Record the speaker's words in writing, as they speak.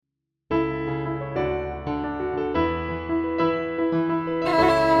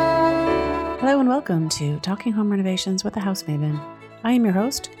Hello and welcome to Talking Home Renovations with the House Maven. I am your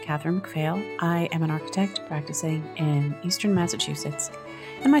host, Catherine McPhail. I am an architect practicing in Eastern Massachusetts,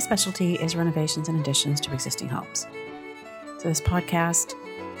 and my specialty is renovations and additions to existing homes. So this podcast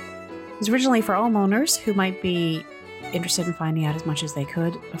was originally for homeowners who might be interested in finding out as much as they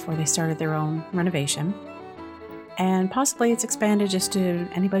could before they started their own renovation. And possibly it's expanded just to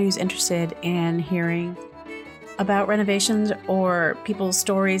anybody who's interested in hearing about renovations or people's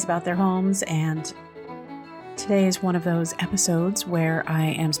stories about their homes. And today is one of those episodes where I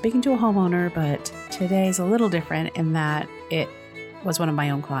am speaking to a homeowner, but today is a little different in that it was one of my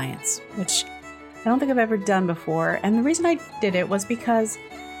own clients, which I don't think I've ever done before. And the reason I did it was because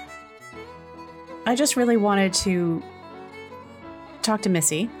I just really wanted to talk to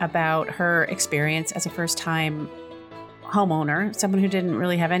Missy about her experience as a first-time homeowner, someone who didn't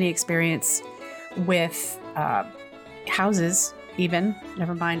really have any experience with houses, even,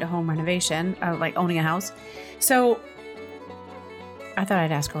 never mind a home renovation, like owning a house. So I thought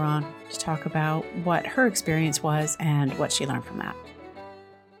I'd ask her on to talk about what her experience was and what she learned from that.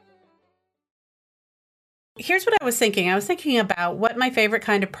 Here's what I was thinking. I was thinking about what my favorite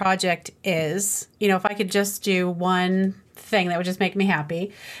kind of project is. You know, if I could just do one thing that would just make me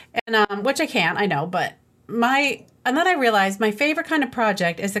happy, and which I can't, I know, but and then I realized my favorite kind of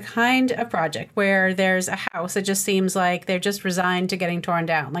project is the kind of project where there's a house that just seems like they're just resigned to getting torn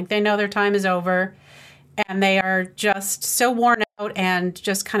down. Like they know their time is over and they are just so worn out and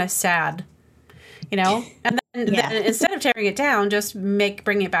just kind of sad, you know? And then instead of tearing it down, just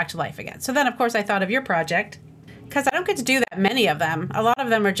bring it back to life again. So then, of course, I thought of your project because I don't get to do that many of them. A lot of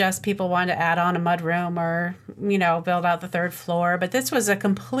them are just people wanting to add on a mud room or, you know, build out the third floor. But this was a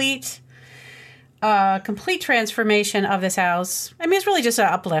complete transformation of this house. I mean, it's really just an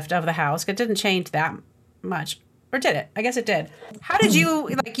uplift of the house. It didn't change that much. Or did it? I guess it did. How did you,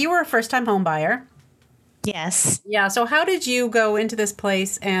 you were a first-time home buyer. Yes. Yeah. So how did you go into this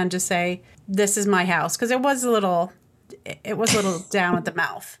place and just say, this is my house? Because it was a little down at the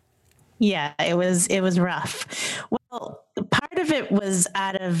mouth. Yeah, it was rough. Well, part of it was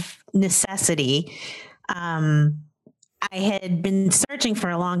out of necessity. I had been searching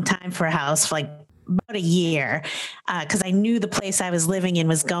for a long time for a house, for about a year, because I knew the place I was living in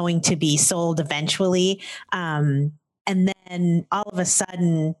was going to be sold eventually. And then all of a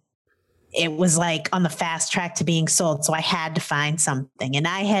sudden, it was on the fast track to being sold. So I had to find something. And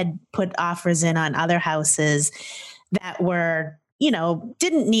I had put offers in on other houses that were,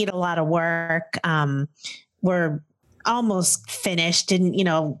 didn't need a lot of work, were almost finished,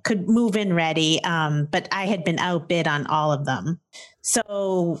 didn't, could move in ready. But I had been outbid on all of them.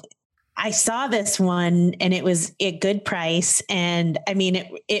 So I saw this one and it was a good price. And I mean,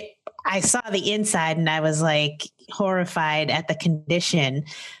 I saw the inside and I was horrified at the condition,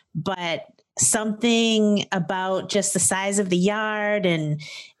 but something about just the size of the yard, and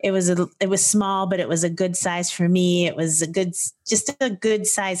it was small, but it was a good size for me. It was just a good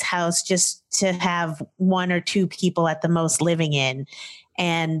size house just to have one or two people at the most living in.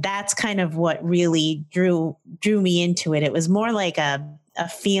 And that's kind of what really drew me into it. It was more like a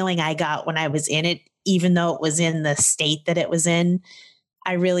feeling I got when I was in it, even though it was in the state that it was in.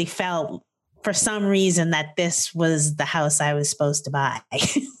 I really felt for some reason that this was the house I was supposed to buy.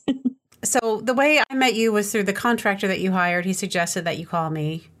 So the way I met you was through the contractor that you hired. He suggested that you call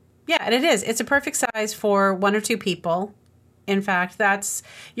me. Yeah, and it is. It's a perfect size for one or two people. In fact,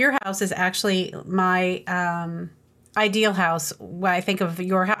 your house is actually my ideal house. When I think of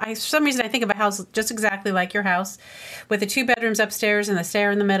your house, for some reason I think of a house just exactly like your house, with the 2 bedrooms upstairs and the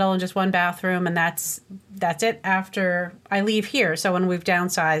stair in the middle and just one bathroom, and that's it after I leave here. So when we've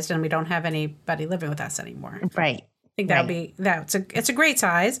downsized and we don't have anybody living with us anymore. Right. I think it's a great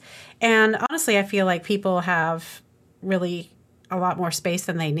size. And honestly, I feel like people have really a lot more space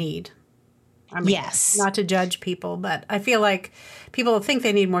than they need. I mean, yes. Not to judge people, but I feel like people think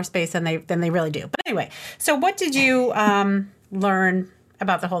they need more space than they really do. But anyway, so what did you learn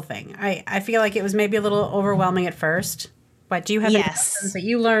about the whole thing? I feel like it was maybe a little overwhelming at first, but do you have any lessons that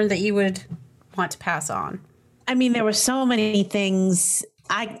you learned that you would want to pass on? I mean, there were so many things.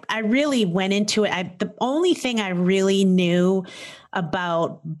 I really went into it. The only thing I really knew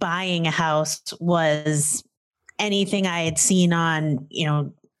about buying a house was anything I had seen on,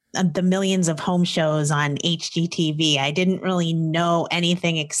 the millions of home shows on HGTV. I didn't really know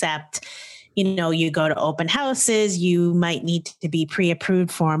anything except, you go to open houses, you might need to be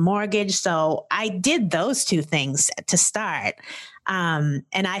pre-approved for a mortgage. So I did those two things to start. And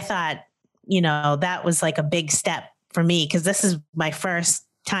I thought, that was a big step for me, because this is my first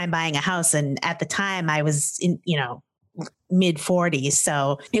time buying a house. And at the time I was mid 40s.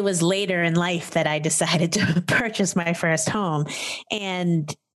 So it was later in life that I decided to purchase my first home.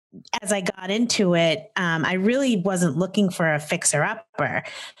 And as I got into it, I really wasn't looking for a fixer upper.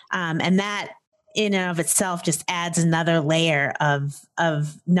 And that in and of itself just adds another layer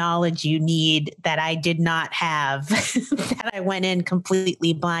of knowledge you need that I did not have, that I went in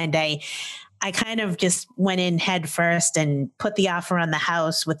completely blind. I kind of just went in head first and put the offer on the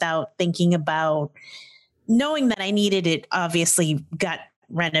house without thinking about, knowing that I needed it, obviously got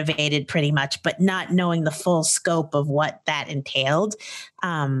renovated pretty much, but not knowing the full scope of what that entailed.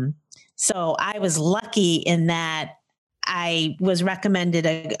 So I was lucky in that I was recommended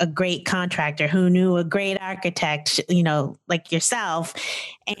a great contractor who knew a great architect, like yourself.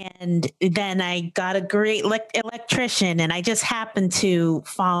 And then I got a great electrician, and I just happened to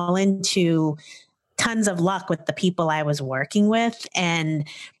fall into tons of luck with the people I was working with. And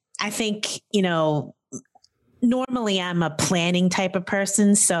I think, normally I'm a planning type of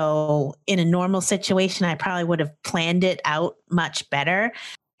person. So in a normal situation, I probably would have planned it out much better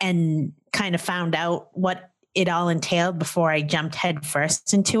and kind of found out what it all entailed before I jumped head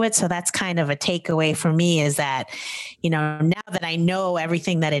first into it. So that's kind of a takeaway for me, is that, now that I know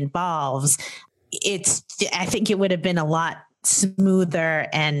everything that involves, I think it would have been a lot smoother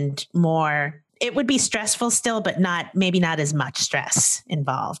and more, it would be stressful still, but maybe not as much stress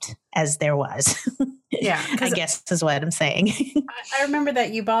involved as there was. Yeah. I guess is what I'm saying. I remember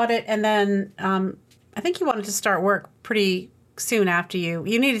that you bought it, and then I think you wanted to start work pretty soon after you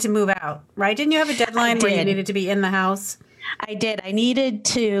needed to move out, right? Didn't you have a deadline where you needed to be in the house? I did. I needed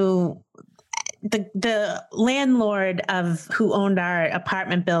to, the landlord who owned our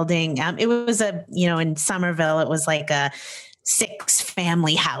apartment building, it was in Somerville, it was like a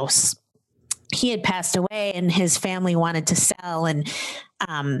 6-family house. He had passed away and his family wanted to sell, and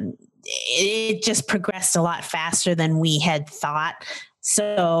it just progressed a lot faster than we had thought.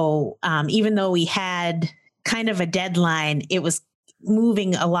 So even though we had kind of a deadline, it was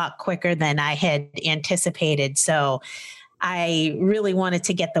moving a lot quicker than I had anticipated. So I really wanted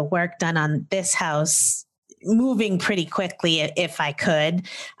to get the work done on this house moving pretty quickly if I could.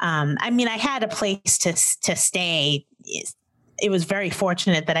 I had a place to stay. It was very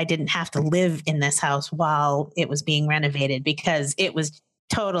fortunate that I didn't have to live in this house while it was being renovated, because it was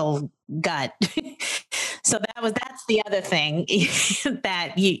total gut. So that's the other thing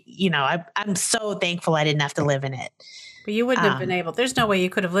that I'm so thankful I didn't have to live in it. But you wouldn't have been able. There's no way you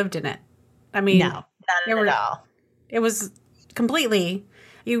could have lived in it. I mean, no, not at all. It was completely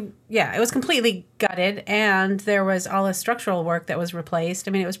it was completely gutted, and there was all the structural work that was replaced.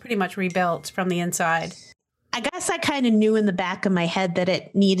 I mean, it was pretty much rebuilt from the inside. I guess I kind of knew in the back of my head that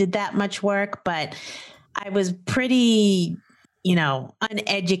it needed that much work, but I was pretty,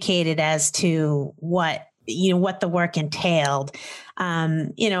 uneducated as to what the work entailed.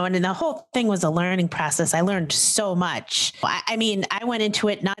 And then the whole thing was a learning process. I learned so much. I went into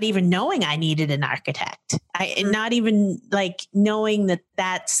it not even knowing I needed an architect. Not even like knowing that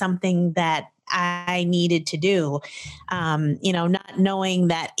that's something that I needed to do. Not knowing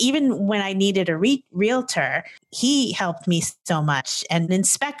that even when I needed a realtor, he helped me so much, and an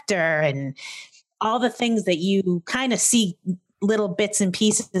inspector, and all the things that you kind of see little bits and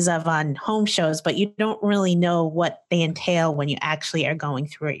pieces of on home shows, but you don't really know what they entail when you actually are going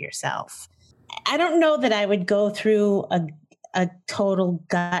through it yourself. I don't know that I would go through a total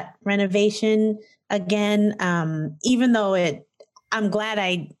gut renovation again, even though I'm glad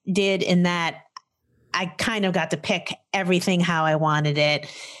I did, in that I kind of got to pick everything how I wanted it.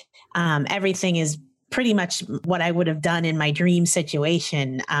 Everything is pretty much what I would have done in my dream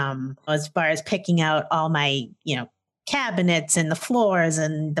situation, as far as picking out all my, cabinets and the floors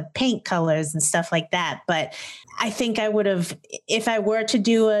and the paint colors and stuff like that. But I think I would have, if I were to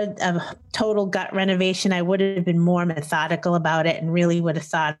do a total gut renovation, I would have been more methodical about it and really would have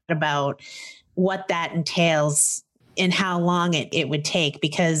thought about what that entails and how long it would take,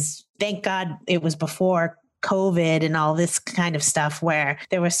 because thank God it was before COVID and all this kind of stuff where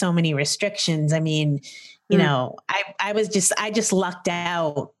there were so many restrictions. I mean, I just lucked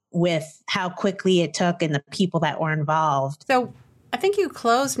out with how quickly it took and the people that were involved. So I think you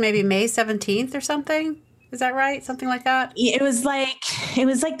closed maybe May 17th or something. Is that right? Something like that? It was like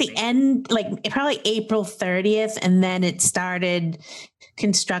the end, like probably April 30th. And then it started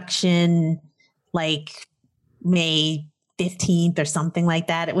construction like May 15th or something like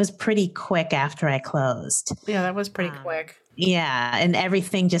that. It was pretty quick after I closed. Yeah, that was pretty quick. Yeah. And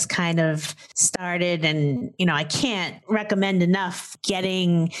everything just kind of started. And, I can't recommend enough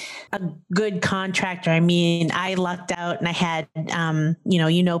getting a good contractor. I mean, I lucked out and I had,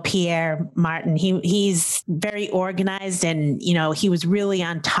 Pierre Martin. He's very organized and, he was really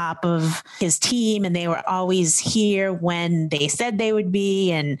on top of his team and they were always here when they said they would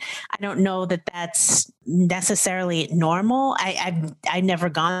be. And I don't know that that's necessarily normal. I've never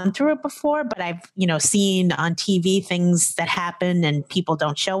gone through it before, but I've, seen on TV things that happen and people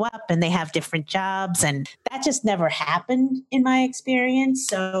don't show up and they have different jobs. And that just never happened in my experience.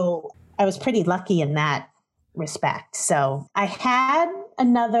 So I was pretty lucky in that respect. So I had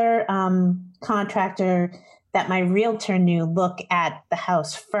another contractor that my realtor knew look at the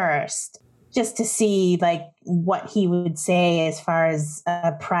house first, just to see like what he would say as far as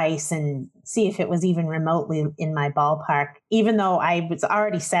a price and see if it was even remotely in my ballpark, even though I was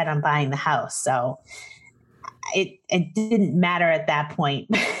already set on buying the house. So it didn't matter at that point,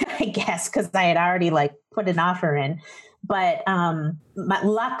 I guess, because I had already like put an offer in. But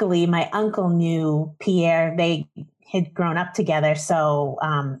luckily, my uncle knew Pierre. They had grown up together. So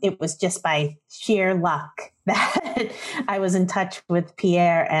it was just by sheer luck that I was in touch with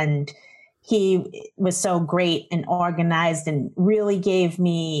Pierre, and he was so great and organized and really gave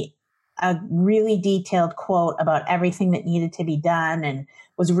me a really detailed quote about everything that needed to be done and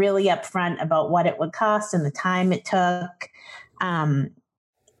was really upfront about what it would cost and the time it took.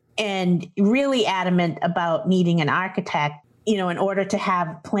 And really adamant about needing an architect, in order to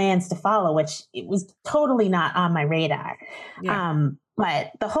have plans to follow, which it was totally not on my radar. Yeah.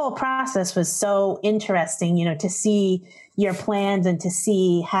 But the whole process was so interesting, to see your plans and to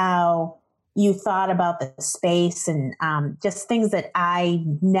see how you thought about the space and just things that I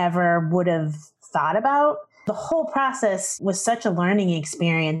never would have thought about. The whole process was such a learning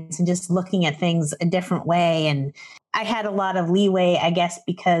experience and just looking at things a different way. And I had a lot of leeway, I guess,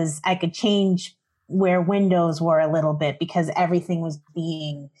 because I could change where windows were a little bit because everything was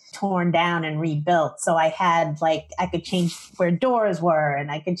being torn down and rebuilt. So I had I could change where doors were and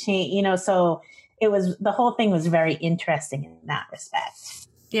I could change, so the whole thing was very interesting in that respect.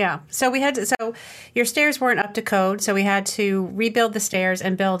 Yeah. So so your stairs weren't up to code. So we had to rebuild the stairs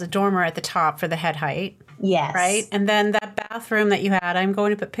and build a dormer at the top for the head height. Yes. Right. And then that bathroom that you had, I'm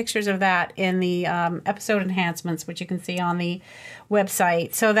going to put pictures of that in the episode enhancements, which you can see on the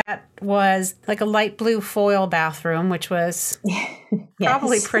website. So that was like a light blue foil bathroom, which was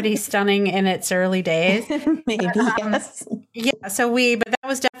probably pretty stunning in its early days. Maybe, yes. Yeah. But that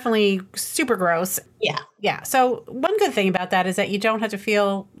was definitely super gross. Yeah. Yeah. So one good thing about that is that you don't have to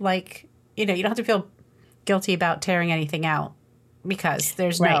feel like, you don't have to feel guilty about tearing anything out because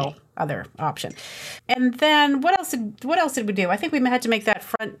there's no other option. And then what else did we do? I think we had to make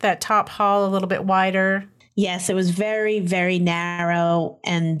that top hall a little bit wider. Yes, it was very, very narrow,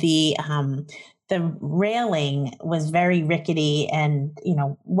 and the railing was very rickety and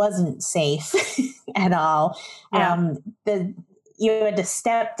wasn't safe at all. Yeah. You had to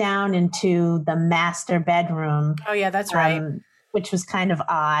step down into the master bedroom. Oh yeah, that's right. Which was kind of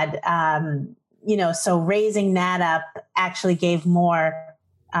odd. So raising that up actually gave more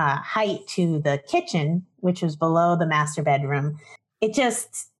height to the kitchen, which was below the master bedroom.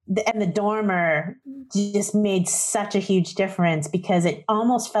 And the dormer just made such a huge difference because it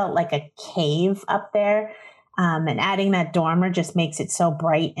almost felt like a cave up there. And adding that dormer just makes it so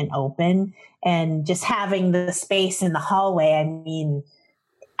bright and open. And just having the space in the hallway, I mean,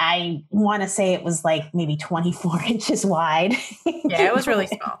 I want to say it was like maybe 24 inches wide. Yeah, it was really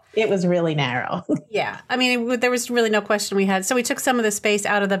small. It was really narrow. Yeah. I mean, there was really no question we had. So we took some of the space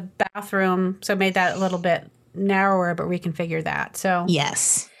out of the bathroom, so made that a little bit narrower, but reconfigured that. So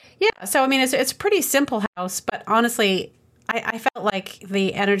yes. Yeah. So, I mean, it's a pretty simple house, but honestly, I felt like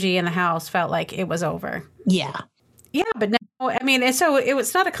the energy in the house felt like it was over. Yeah. Yeah. But no, I mean, so it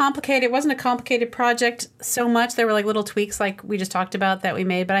wasn't a complicated project so much. There were like little tweaks like we just talked about that we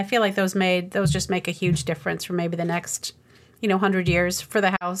made, but I feel like those just make a huge difference for maybe the next, 100 years for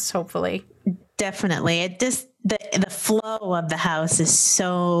the house, hopefully. Definitely. The flow of the house is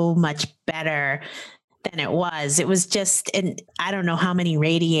so much better than it was. It was just, and I don't know how many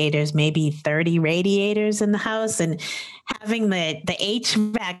radiators, maybe 30 radiators in the house, and having the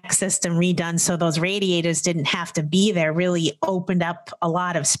HVAC system redone so those radiators didn't have to be there really opened up a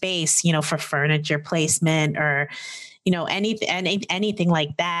lot of space, for furniture placement or, anything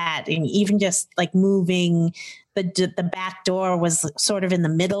like that. And even just like moving the back door was sort of in the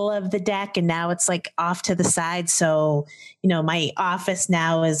middle of the deck and now it's like off to the side. So, my office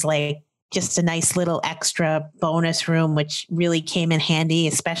now is like just a nice little extra bonus room, which really came in handy,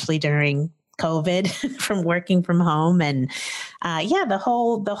 especially during COVID from working from home. And the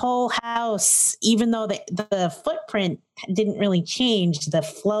whole house, even though the footprint didn't really change, the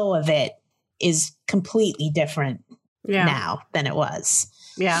flow of it is completely different now than it was.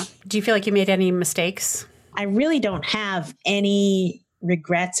 Yeah. Do you feel like you made any mistakes? I really don't have any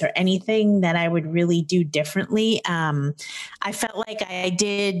regrets or anything that I would really do differently. I felt like I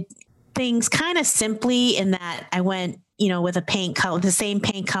did things kind of simply in that I went, with a paint color, the same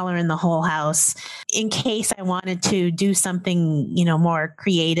paint color in the whole house, in case I wanted to do something, more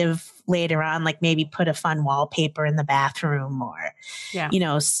creative later on, like maybe put a fun wallpaper in the bathroom or,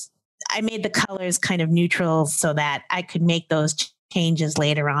 I made the colors kind of neutral so that I could make those changes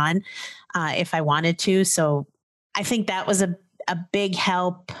later on if I wanted to. So I think that was a big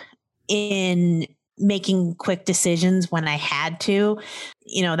help in making quick decisions when I had to.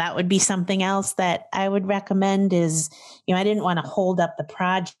 That would be something else that I would recommend is, I didn't want to hold up the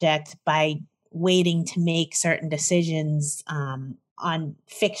project by waiting to make certain decisions on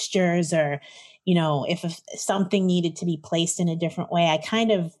fixtures or, if something needed to be placed in a different way. I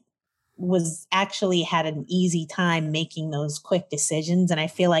kind of had an easy time making those quick decisions. And I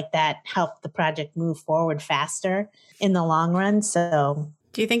feel like that helped the project move forward faster in the long run. So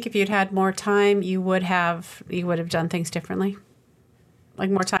do you think if you'd had more time, you would have done things differently? Like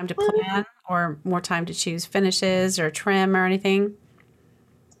more time to plan or more time to choose finishes or trim or anything?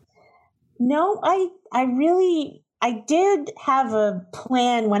 No, I did have a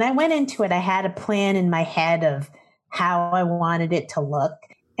plan. When I went into it, I had a plan in my head of how I wanted it to look.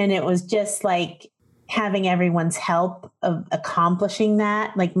 And it was just like having everyone's help of accomplishing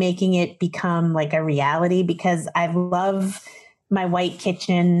that, like making it become like a reality, because I love my white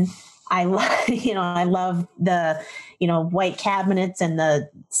kitchen. I love the, white cabinets and the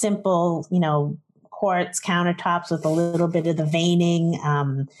simple, quartz countertops with a little bit of the veining.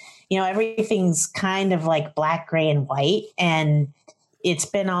 Everything's kind of like black, gray, and white. And it's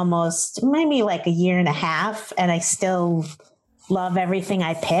been almost maybe like a year and a half, and I still love everything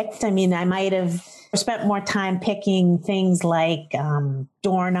I picked. I mean, I might have spent more time picking things like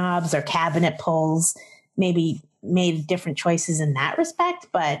doorknobs or cabinet pulls, maybe made different choices in that respect.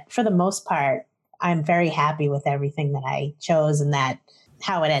 But for the most part, I'm very happy with everything that I chose and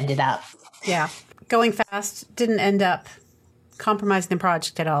how it ended up. Yeah. Going fast didn't end up compromising the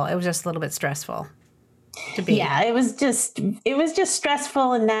project at all. It was just a little bit stressful to be. Yeah, it was just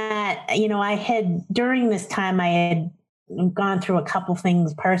stressful in that, during this time I had gone through a couple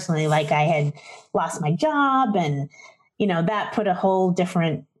things personally, like I had lost my job and, that put a whole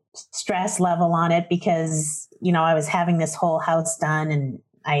different stress level on it because, I was having this whole house done and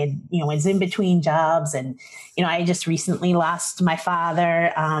I had, was in between jobs and, I just recently lost my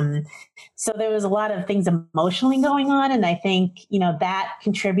father. So there was a lot of things emotionally going on. And I think, that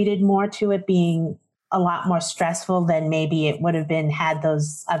contributed more to it being a lot more stressful than maybe it would have been had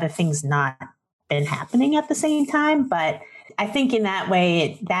those other things not been happening at the same time. But I think in that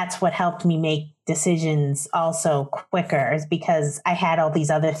way, that's what helped me make decisions also quicker, is because I had all these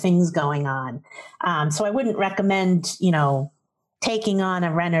other things going on. So I wouldn't recommend, taking on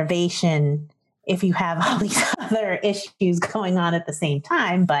a renovation if you have all these other issues going on at the same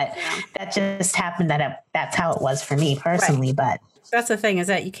time. But that just happened that's how it was for me personally. Right. But that's the thing, is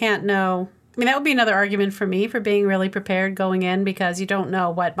that you can't know. I mean, that would be another argument for me for being really prepared going in, because you don't know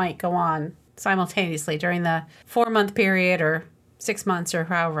what might go on simultaneously during the 4-month period or 6 months or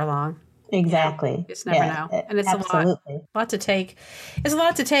however long. Exactly. You just never know. And it's a lot to take. It's a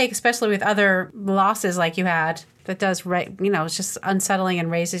lot to take, especially with other losses like you had. That does, it's just unsettling and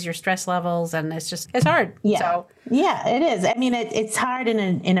raises your stress levels, and it's hard. Yeah. So. Yeah, it is. I mean, it's hard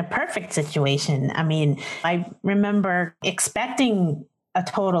in a perfect situation. I mean, I remember expecting a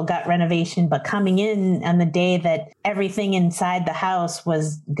total gut renovation, but coming in on the day that everything inside the house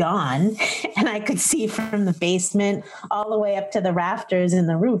was gone and I could see from the basement all the way up to the rafters in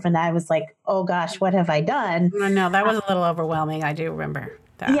the roof. And I was like, oh gosh, what have I done? No, that was a little overwhelming. I do remember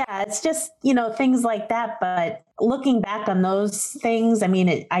that. Yeah, it's just, things like that. But looking back on those things, I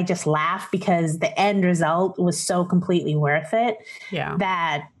mean, I just laugh because the end result was so completely worth it. Yeah.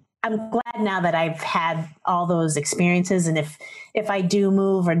 That I'm glad now that I've had all those experiences. And if I do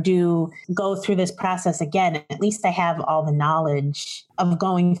move or do go through this process again, at least I have all the knowledge of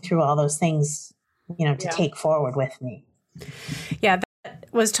going through all those things, to take forward with me. Yeah, that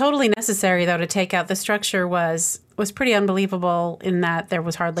was totally necessary, though, to take out. The structure was pretty unbelievable in that there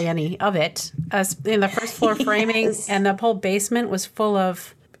was hardly any of it. In the first floor framing yes. And the whole basement was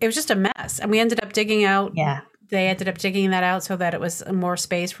it was just a mess. And we ended up digging out. Yeah. They ended up digging that out so that it was more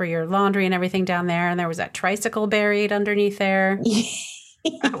space for your laundry and everything down there. And there was that tricycle buried underneath there.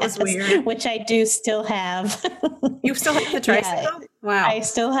 That was weird. Which I do still have. You still have the tricycle? Yeah, Wow. I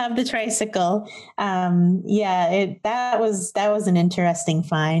still have the tricycle. That was an interesting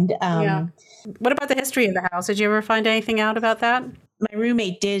find. Yeah. What about the history of the house? Did you ever find anything out about that? My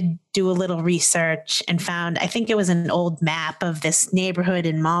roommate did do a little research and found, I think it was an old map of this neighborhood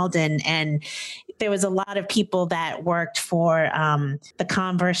in Malden. And there was a lot of people that worked for the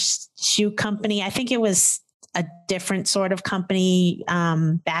Converse shoe company. I think it was a different sort of company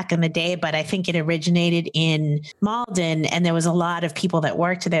back in the day, but I think it originated in Malden. And there was a lot of people that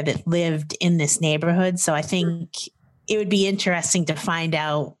worked there that lived in this neighborhood. So I think it would be interesting to find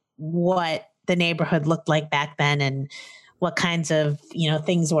out what the neighborhood looked like back then and what kinds of,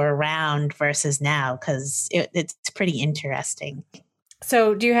 things were around versus now, because it's pretty interesting.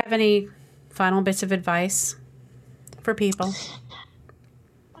 So do you have any final bits of advice for people?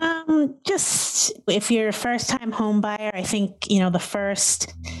 Just if you're a first time home buyer, I think, the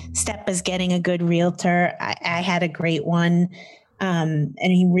first step is getting a good realtor. I had a great one. And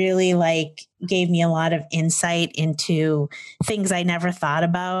he really gave me a lot of insight into things I never thought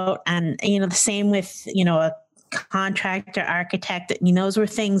about. And, the same with, a contractor, architect. Those were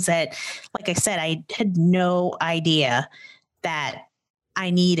things that, like I said, I had no idea that I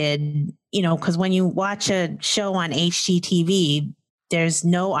needed, because when you watch a show on HGTV, there's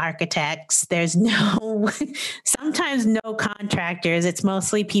no architects, there's sometimes no contractors. It's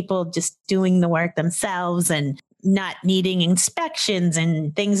mostly people just doing the work themselves and not needing inspections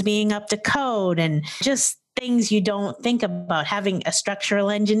and things being up to code and just things you don't think about. Having a structural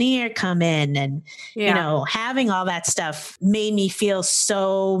engineer come in and, having all that stuff made me feel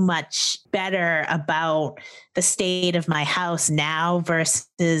so much better about the state of my house now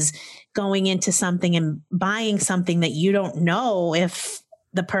versus going into something and buying something that you don't know if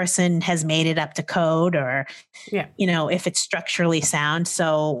the person has made it up to code or, if it's structurally sound.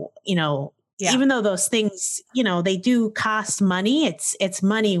 So, even though those things, they do cost money, it's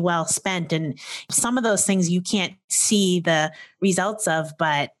money well spent. And some of those things you can't see the results of,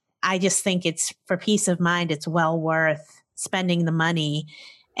 but I just think it's for peace of mind, it's well worth spending the money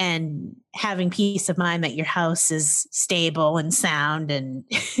and having peace of mind that your house is stable and sound and,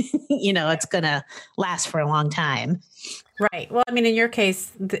 it's going to last for a long time. Right. Well, I mean, in your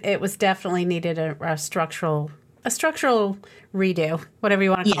case, it was definitely needed a structural redo, whatever you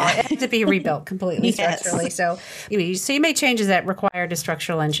want to call it. It had to be rebuilt completely structurally. So you made changes that required a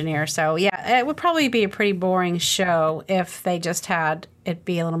structural engineer. So yeah, it would probably be a pretty boring show if they just had it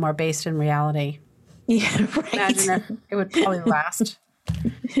be a little more based in reality. Yeah, right. Imagine it would probably last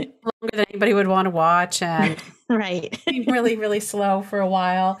longer than anybody would want to watch and right. be really, really slow for a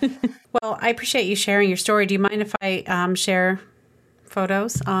while. Well, I appreciate you sharing your story. Do you mind if I share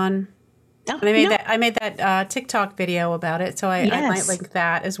photos on? I made that TikTok video about it, so I might link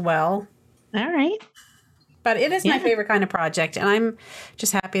that as well. All right. But it is my favorite kind of project, and I'm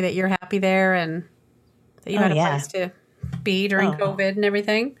just happy that you're happy there and that you had a place to be during COVID and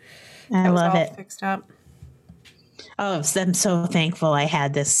everything. I love it. Fixed up. Oh, I'm so thankful I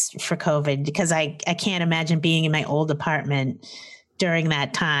had this for COVID because I can't imagine being in my old apartment during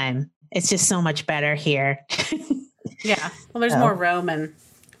that time. It's just so much better here. Yeah. Well, there's more room and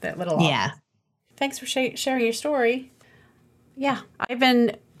that little. Yeah. Thanks for sharing your story. Yeah. I've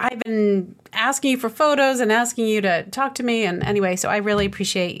been asking you for photos and asking you to talk to me. And anyway, so I really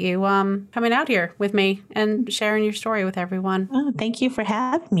appreciate you coming out here with me and sharing your story with everyone. Oh, thank you for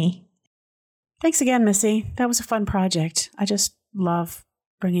having me. Thanks again, Missy. That was a fun project. I just love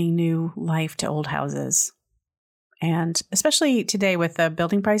bringing new life to old houses. And especially today with the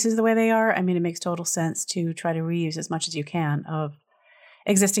building prices the way they are, I mean, it makes total sense to try to reuse as much as you can of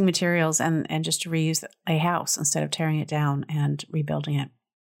existing materials and just to reuse a house instead of tearing it down and rebuilding it.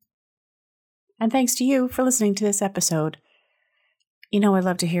 And thanks to you for listening to this episode. I'd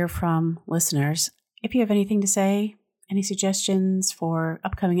love to hear from listeners. If you have anything to say, any suggestions for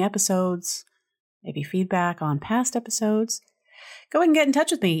upcoming episodes, maybe feedback on past episodes, go ahead and get in touch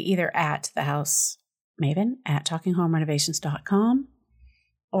with me either at The House Maven at TalkingHomeRenovations.com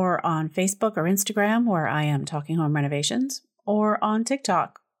or on Facebook or Instagram where I am Talking Home Renovations or on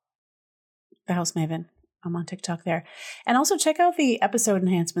TikTok, The House Maven. I'm on TikTok there. And also check out the episode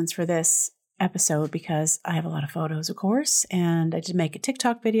enhancements for this episode because I have a lot of photos, of course, and I did make a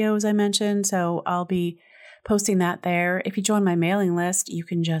TikTok video, as I mentioned, so I'll be posting that there. If you join my mailing list, you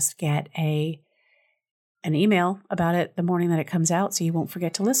can just get an email about it the morning that it comes out so you won't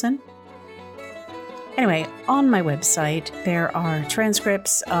forget to listen. Anyway, on my website, there are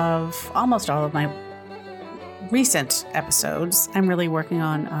transcripts of almost all of my recent episodes. I'm really working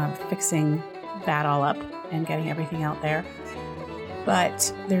on fixing that all up and getting everything out there.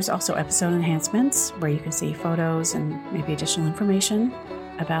 But there's also episode enhancements where you can see photos and maybe additional information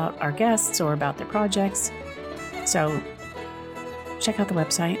about our guests or about their projects. So check out the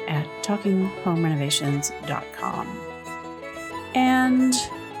website at talkinghomerenovations.com. And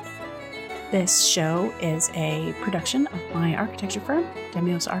this show is a production of my architecture firm,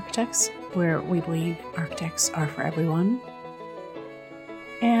 Demios Architects, where we believe architects are for everyone.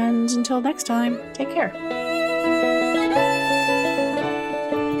 And until next time, take care.